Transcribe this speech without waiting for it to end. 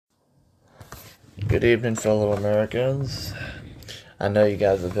Good evening, fellow Americans. I know you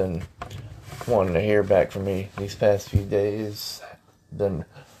guys have been wanting to hear back from me these past few days. Been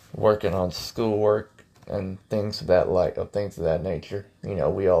working on schoolwork and things of that nature. You know,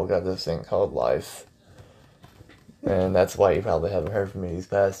 we all got this thing called life. And that's why you probably haven't heard from me these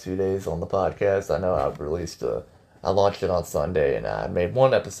past 2 days on the podcast. I know I launched it on Sunday, and I made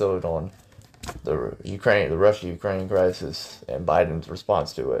one episode on the Russia-Ukraine crisis and Biden's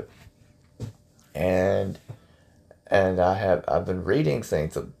response to it. And I've been reading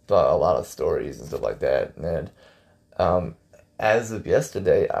things about a lot of stories and stuff like that. And as of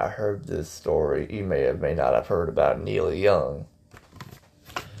yesterday, I heard this story. You may not have heard about Neil Young,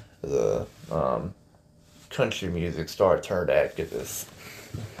 the country music star turned activist,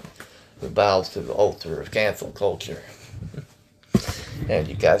 who bows to the altar of cancel culture. And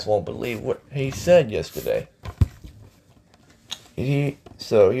you guys won't believe what he said yesterday.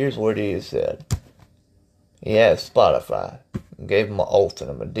 So here's what he said. He asked Spotify and gave him an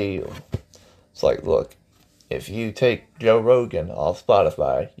ultimatum, a deal. It's like, look, if you take Joe Rogan off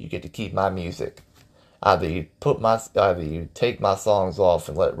Spotify, you get to keep my music. Either you take my songs off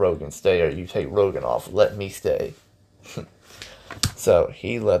and let Rogan stay, or you take Rogan off and let me stay. So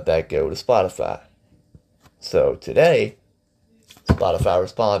he let that go to Spotify. So today, Spotify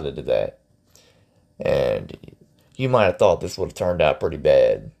responded to that. And you might have thought this would have turned out pretty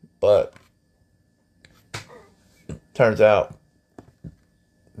bad, but turns out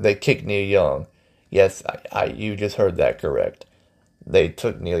they kicked Neil Young. Yes, you just heard that correct. They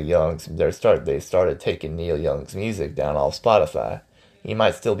took Neil Young's. They started taking Neil Young's music down off Spotify. You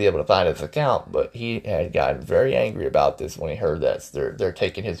might still be able to find his account, but he had gotten very angry about this when he heard that. So they're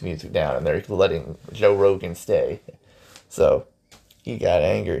taking his music down and they're letting Joe Rogan stay. So he got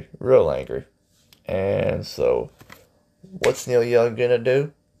angry, real angry. And so, what's Neil Young gonna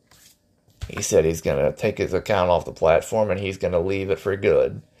do? He said he's gonna take his account off the platform and he's gonna leave it for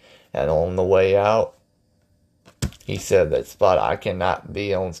good. And on the way out, he said that I cannot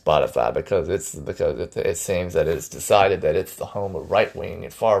be on Spotify because it seems that it's decided that it's the home of right-wing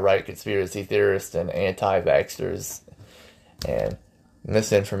and far-right conspiracy theorists and anti-vaxxers and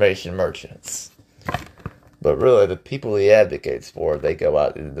misinformation merchants. But really, the people he advocates for, they go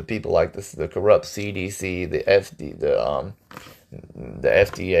out. The people like this, the corrupt CDC, the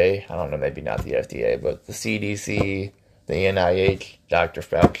FDA. I don't know, maybe not the FDA, but the CDC, the NIH, Dr.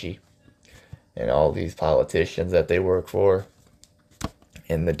 Fauci, and all these politicians that they work for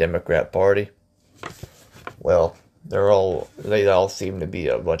in the Democrat Party. Well, they all seem to be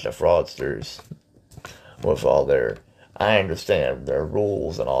a bunch of fraudsters with all their. I understand their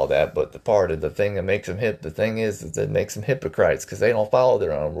rules and all that, but the thing that makes them the thing is that it makes them hypocrites because they don't follow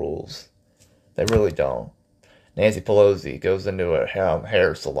their own rules. They really don't. Nancy Pelosi goes into a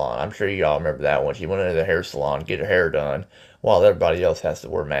hair salon. I'm sure you all remember that one. She went into the hair salon, get her hair done, while everybody else has to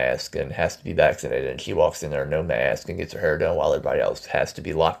wear masks and has to be vaccinated. And she walks in there, no mask, and gets her hair done while everybody else has to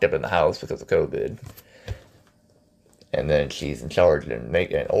be locked up in the house because of COVID. And then she's in charge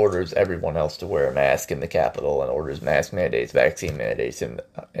and orders everyone else to wear a mask in the Capitol and orders mask mandates, vaccine mandates in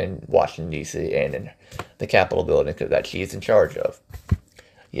Washington, D.C. and in the Capitol building because that she's in charge of.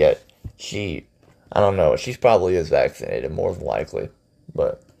 Yet, I don't know, she probably is vaccinated, more than likely.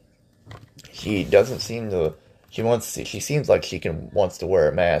 But she doesn't seem to, she seems like she wants to wear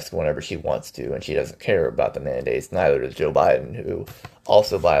a mask whenever she wants to, and she doesn't care about the mandates. Neither does Joe Biden, who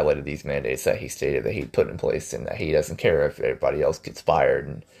also violated these mandates that he stated that he put in place, and that he doesn't care if everybody else gets fired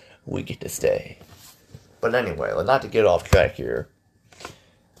and we get to stay. But anyway, not to get off track here,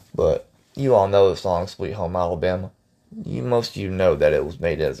 but you all know the song Sweet Home Alabama. Most of you know that it was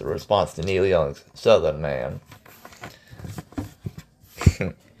made as a response to Neil Young's Southern Man.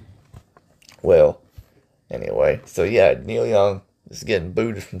 Well, anyway, so yeah, Neil Young is getting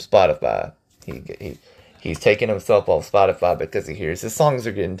booted from Spotify. He's taking himself off Spotify because he hears his songs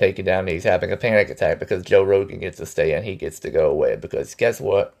are getting taken down and he's having a panic attack because Joe Rogan gets to stay and he gets to go away. Because guess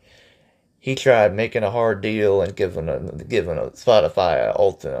what? He tried making a hard deal and giving a Spotify an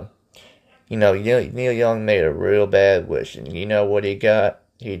ultimatum. You know, Neil Young made a real bad wish, and you know what he got?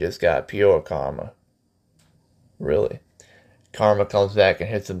 He just got pure karma. Really. Karma comes back and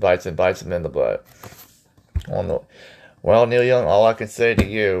hits him, bites him in the butt. Well, Neil Young, all I can say to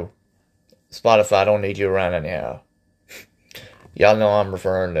you, Spotify don't need you around anyhow. Y'all know I'm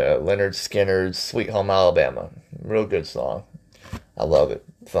referring to Lynyrd Skynyrd's Sweet Home Alabama. Real good song. I love it.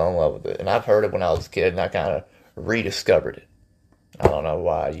 Fell in love with it. And I've heard it when I was a kid, and I kind of rediscovered it. I don't know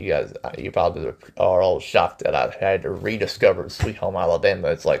why. You probably are all shocked that I've had to rediscover Sweet Home Alabama.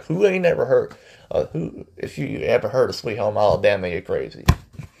 It's like, who ain't ever heard? If you ever heard of Sweet Home Alabama, you're crazy.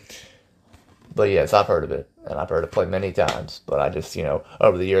 But yes, I've heard of it, and I've heard it played many times. But I just,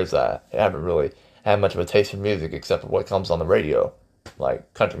 over the years, I haven't really had much of a taste for music except for what comes on the radio,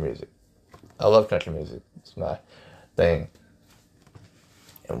 like country music. I love country music. It's my thing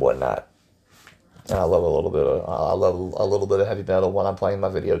and whatnot. And I love I love a little bit of heavy metal when I'm playing my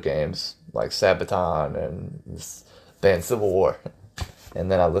video games, like Sabaton and this band Civil War.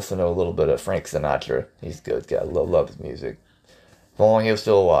 And then I listen to a little bit of Frank Sinatra. He's good guy. I love his music. If only he was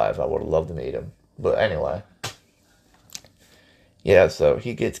still alive, I would have loved to meet him. But anyway, yeah. So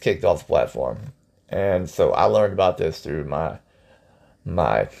he gets kicked off the platform, and so I learned about this through my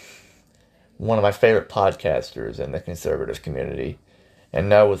one of my favorite podcasters in the conservative community. And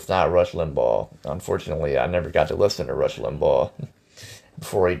no, it's not Rush Limbaugh. Unfortunately, I never got to listen to Rush Limbaugh.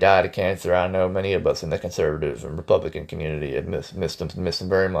 Before he died of cancer, I know many of us in the conservative and Republican community had missed him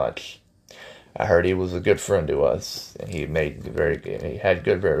very much. I heard he was a good friend to us, and he had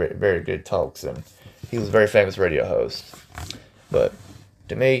very, very good talks, and he was a very famous radio host. But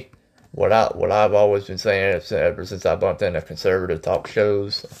to me, what I've always been saying ever since I bumped into conservative talk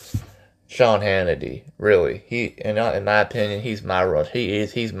shows, Sean Hannity, really, in my opinion, he's my Rush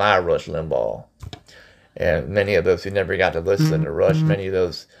Limbaugh. And many of those who never got to listen to Rush, many of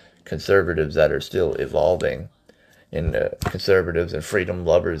those conservatives that are still evolving in conservatives and freedom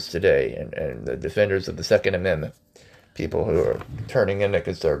lovers today, and the defenders of the Second Amendment, people who are turning into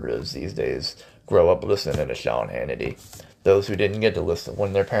conservatives these days, grow up listening to Sean Hannity. Those who didn't get to listen,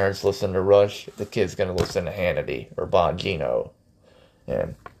 when their parents listened to Rush, the kid's going to listen to Hannity or Bongino,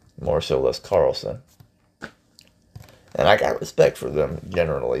 and more so Les Carlson. And I got respect for them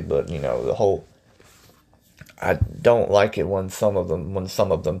generally, but I don't like it when some of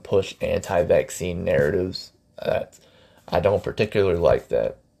them push anti-vaccine narratives. I don't particularly like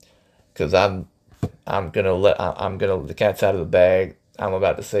that, because the cat's out of the bag. I'm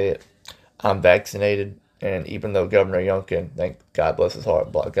about to say it. I'm vaccinated, and even though Governor Youngkin, thank God bless his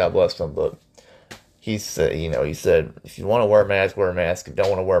heart, God bless him, but he said if you want to wear a mask, wear a mask. If you don't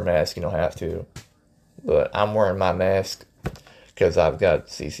want to wear a mask, you don't have to. But I'm wearing my mask because I've got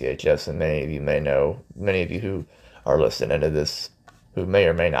CCHS, and many of you who are listening to this, who may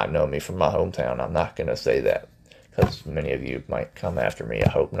or may not know me from my hometown, I'm not going to say that, because many of you might come after me. I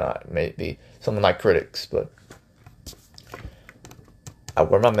hope not. Maybe some of my critics, but I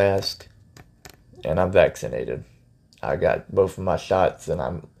wear my mask, and I'm vaccinated. I got both of my shots, and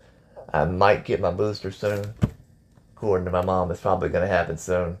I might get my booster soon. According to my mom, it's probably going to happen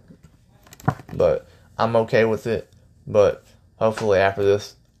soon. But I'm okay with it. But hopefully after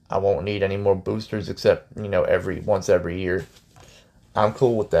this, I won't need any more boosters except, once every year. I'm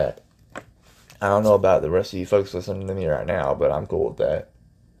cool with that. I don't know about the rest of you folks listening to me right now, but I'm cool with that.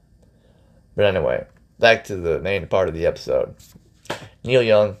 But anyway, back to the main part of the episode. Neil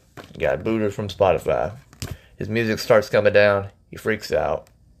Young got booted from Spotify. His music starts coming down. He freaks out.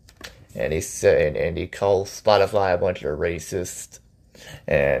 And he calls Spotify a bunch of racist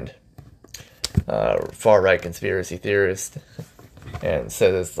and far-right conspiracy theorists, and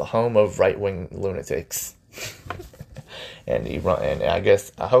says it's the home of right-wing lunatics. And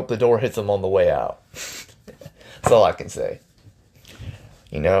I hope the door hits him on the way out. That's all I can say.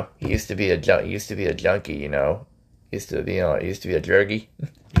 He used to be a junkie. Used to be a druggie. He used to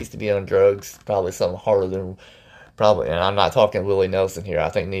be on drugs. Probably something harder than. Probably, and I'm not talking Willie Nelson here. I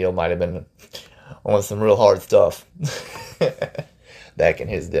think Neil might have been on some real hard stuff back in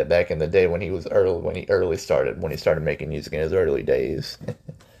the day when he started making music in his early days.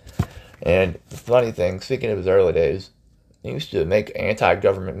 And the funny thing, speaking of his early days, he used to make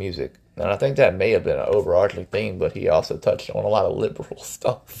anti-government music, and I think that may have been an overarching theme, but he also touched on a lot of liberal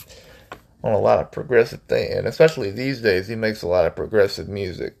stuff, on a lot of progressive things, and especially these days, he makes a lot of progressive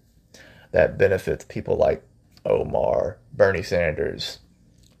music that benefits people like Omar, Bernie Sanders,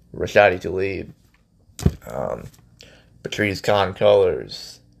 Rashadi Tlaib, Patrisse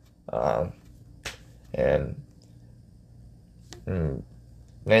Khan-Cullors, and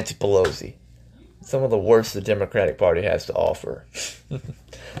Nancy Pelosi. Some of the worst the Democratic Party has to offer.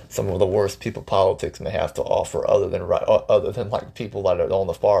 Some of the worst people politics may have to offer, other than like people that are on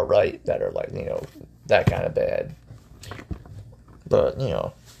the far right that are like, that kind of bad. But,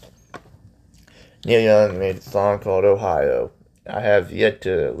 Neil Young made a song called Ohio. I have yet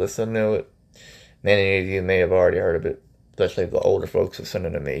to listen to it. Many of you may have already heard of it, especially the older folks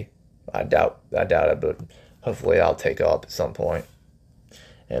listening to me. I doubt it, but hopefully I'll take off at some point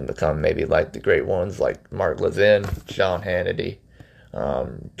and become maybe like the great ones like Mark Levin, Sean Hannity,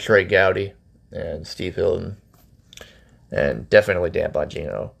 Trey Gowdy, and Steve Hilton, and definitely Dan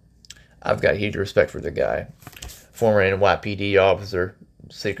Bongino. I've got huge respect for the guy. Former NYPD officer,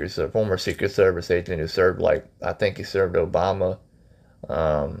 former Secret Service agent who served, like, I think he served Obama,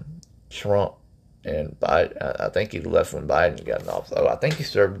 Trump, and Biden. I think he left when Biden got in office. Oh, I think he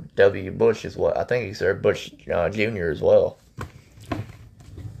served W. Bush as well. I think he served Bush Jr. as well.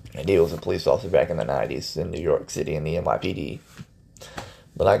 And he was a police officer back in the 90s in New York City in the NYPD.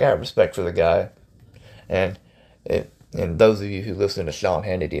 But I got respect for the guy. And those of you who listen to Sean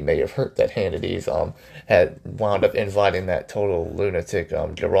Hannity may have heard that Hannity's had wound up inviting that total lunatic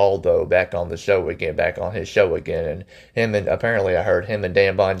Geraldo back on his show again. And apparently I heard him and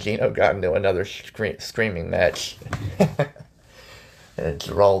Dan Bongino got into another screaming match. And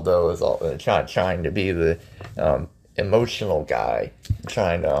Geraldo is trying to be the emotional guy,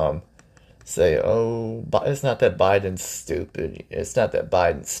 trying to say, oh, it's not that Biden's stupid. It's not that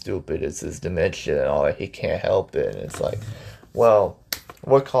Biden's stupid. It's his dementia and all that. He can't help it. And it's like, well,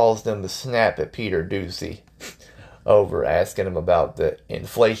 what caused him to snap at Peter Doocy over asking him about the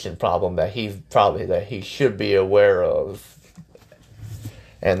inflation problem that he should be aware of?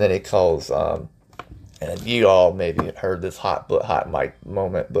 And then he calls, and you all maybe heard this hot mic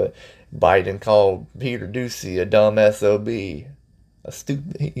moment, but Biden called Peter Doocy a dumb SOB.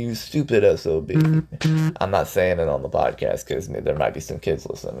 You stupid SOB. I'm not saying it on the podcast because there might be some kids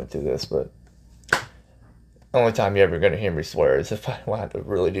listening to this, but only time you're ever going to hear me swear is if I want to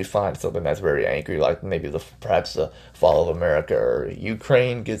really do find something that's very angry, like maybe perhaps the fall of America or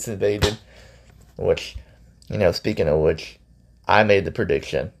Ukraine gets invaded. Which, speaking of which, I made the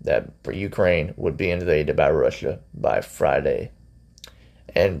prediction that Ukraine would be invaded by Russia by Friday.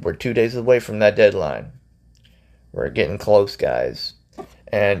 And we're 2 days away from that deadline. We're getting close, guys.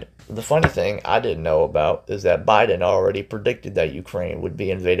 And the funny thing I didn't know about is that Biden already predicted that Ukraine would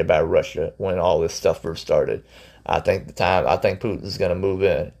be invaded by Russia when all this stuff first started. I think Putin's going to move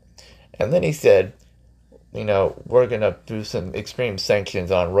in. And then he said, we're going to do some extreme sanctions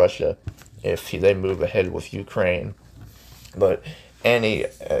on Russia if they move ahead with Ukraine. But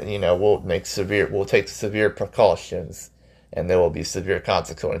we'll take severe precautions, and there will be severe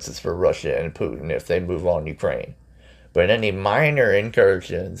consequences for Russia and Putin if they move on Ukraine. But any minor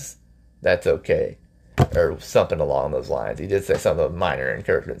incursions, that's okay. Or something along those lines. He did say something about minor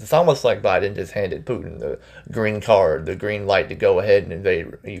incursions. It's almost like Biden just handed Putin the green card, the green light to go ahead and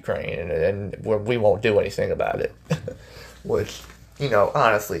invade Ukraine, and we won't do anything about it. Which,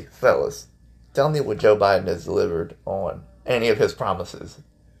 honestly, fellas, tell me what Joe Biden has delivered on any of his promises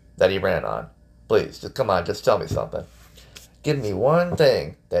that he ran on. Please, just come on, just tell me something. Give me one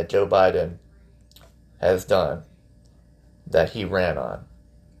thing that Joe Biden has done that he ran on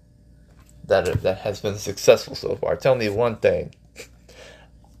that has been successful so far. Tell me one thing.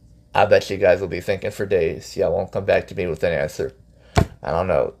 I bet you guys will be thinking for days. Y'all won't come back to me with an answer. I don't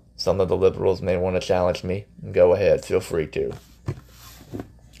know. Some of the liberals may want to challenge me. Go ahead. Feel free to.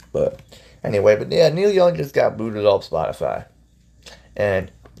 But anyway, Neil Young just got booted off Spotify.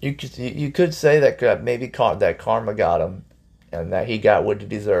 And you could say that maybe that karma got him and that he got what he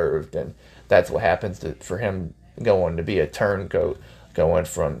deserved. And that's what happens for him going to be a turncoat, going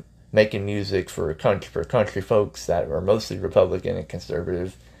from making music for country folks that are mostly Republican and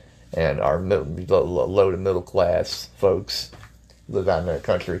conservative and are low to middle class folks, live out in the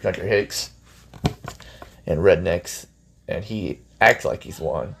country hicks and rednecks, and he acts like he's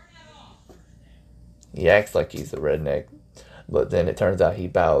one. He acts like he's a redneck, but then it turns out he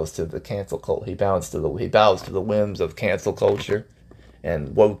bows to the cancel culture. He bows to the whims of cancel culture and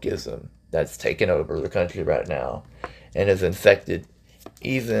wokeism that's taken over the country right now and has infected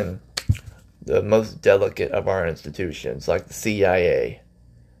even the most delicate of our institutions, like the CIA,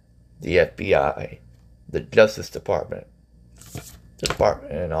 the FBI, the Justice Department,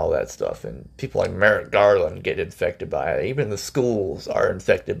 and all that stuff. And people like Merrick Garland get infected by it. Even the schools are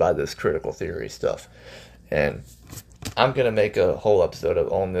infected by this critical theory stuff. And I'm going to make a whole episode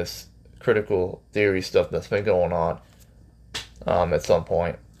on this critical theory stuff that's been going on at some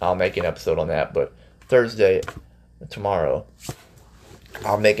point. I'll make an episode on that, but tomorrow,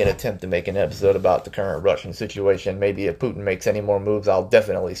 I'll make an attempt to make an episode about the current Russian situation. Maybe if Putin makes any more moves, I'll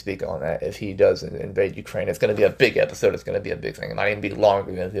definitely speak on that. If he does invade Ukraine, it's going to be a big episode. It's going to be a big thing. It might even be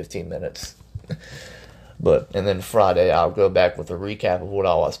longer than 15 minutes. And then Friday, I'll go back with a recap of what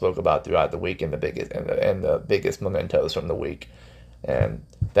all I spoke about throughout the week and the biggest mementos from the week. And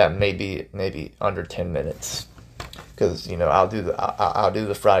that may be maybe under 10 minutes. Because, I'll do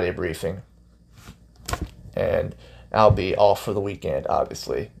the Friday briefing, and I'll be off for the weekend,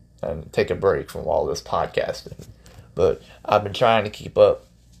 obviously, and take a break from all this podcasting. But I've been trying to keep up,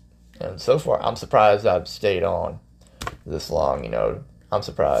 and so far, I'm surprised I've stayed on this long, I'm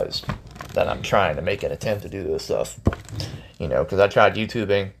surprised. that I'm trying to make an attempt to do this stuff. Because I tried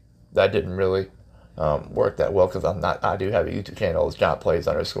YouTubing, that didn't really work that well. Because I do have a YouTube channel. It's John Plays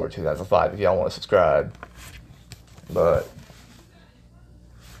 _ 2005. If y'all want to subscribe, but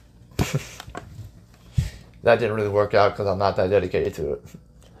that didn't really work out because I'm not that dedicated to it.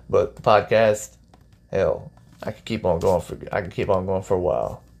 But the podcast, hell, I could keep on going for a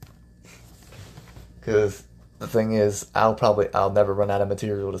while. Because the thing is, I'll never run out of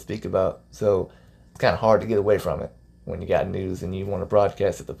material to speak about. So it's kind of hard to get away from it when you got news and you want to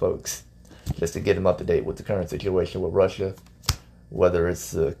broadcast it to folks, just to get them up to date with the current situation with Russia. Whether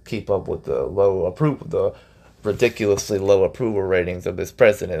it's to keep up with the ridiculously low approval ratings of this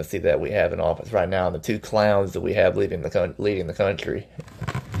presidency that we have in office right now, and the two clowns that we have leading the country.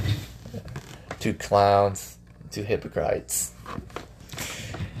 Two clowns, two hypocrites.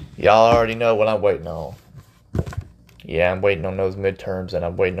 Y'all already know what I'm waiting on. Yeah, I'm waiting on those midterms, and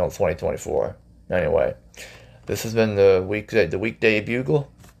I'm waiting on 2024. Anyway, this has been the weekday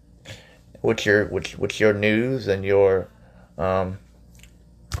bugle. What's your news and your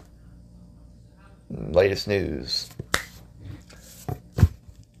latest news?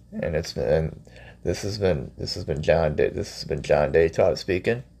 And this has been John Day Todd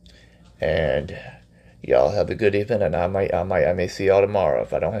speaking. And y'all have a good evening, and I may see y'all tomorrow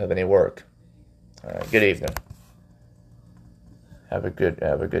if I don't have any work. All right, good evening. Have a good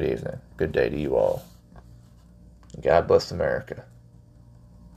evening. Good day to you all. God bless America.